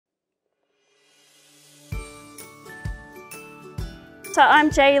So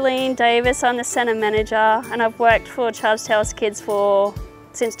I'm Jaylene Davis, I'm the Centre Manager and I've worked for Charters Towers Kids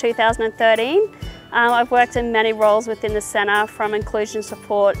since 2013. I've worked in many roles within the centre, from inclusion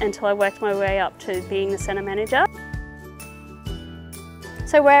support until I worked my way up to being the Centre Manager.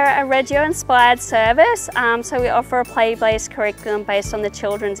 So we're a Reggio inspired service, so we offer a play-based curriculum based on the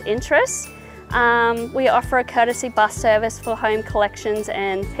children's interests. We offer a courtesy bus service for home collections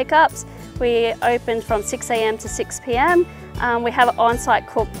and pickups. We open from 6 AM to 6 PM. We have an on-site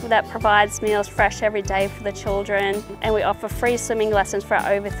cook that provides meals fresh every day for the children, and we offer free swimming lessons for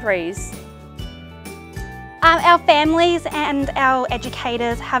our over 3s. Our families and our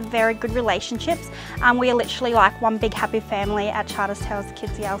educators have very good relationships. We are literally like one big happy family at Charters Towers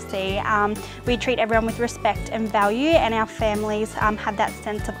Kids ELC. We treat everyone with respect and value, and our families have that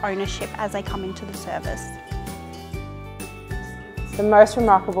sense of ownership as they come into the service. The most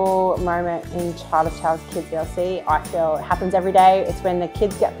remarkable moment in Charters Towers Kids ELC, I feel it happens every day. It's when the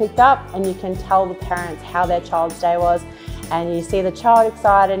kids get picked up and you can tell the parents how their child's day was, and you see the child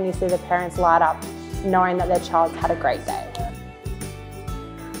excited and you see the parents light up knowing that their child's had a great day.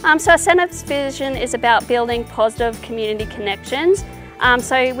 So our centre's vision is about building positive community connections.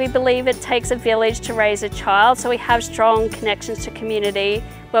 So we believe it takes a village to raise a child, so we have strong connections to community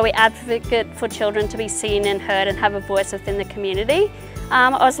where we advocate for children to be seen and heard and have a voice within the community. I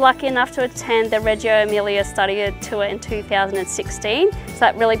was lucky enough to attend the Reggio Emilia study tour in 2016, so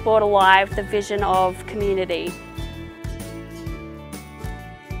that really brought alive the vision of community.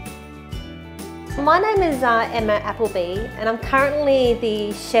 My name is Emma Appleby, and I'm currently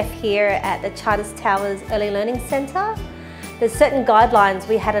the chef here at the Charters Towers Early Learning Centre. There's certain guidelines.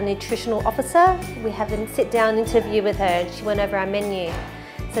 We had a nutritional officer. We had a sit-down interview with her, and she went over our menu.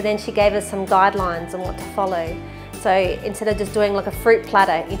 So then she gave us some guidelines on what to follow. So instead of just doing like a fruit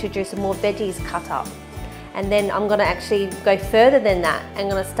platter, introduce some more veggies cut up. And then I'm gonna actually go further than that. I'm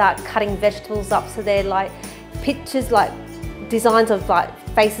gonna start cutting vegetables up so they're like pictures, like designs of like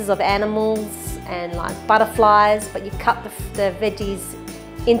faces of animals and like butterflies, but you cut the veggies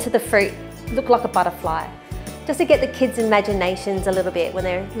into the fruit, look like a butterfly. Just to get the kids' imaginations a little bit when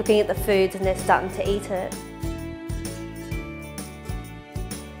they're looking at the foods and they're starting to eat it.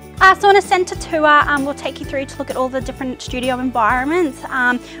 So on a centre tour, we'll take you through to look at all the different studio environments.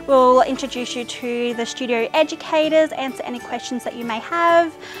 We'll introduce you to the studio educators, answer any questions that you may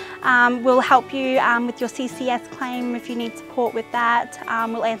have. We'll help you with your CCS claim if you need support with that.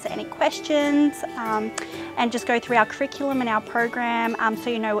 We'll answer any questions and just go through our curriculum and our program so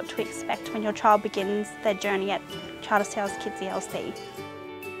you know what to expect when your child begins their journey at Charters Towers Kids ELC.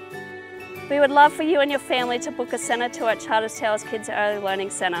 We would love for you and your family to book a centre tour at Charters Towers Kids Early Learning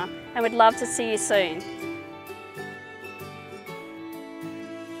Centre, and we'd love to see you soon.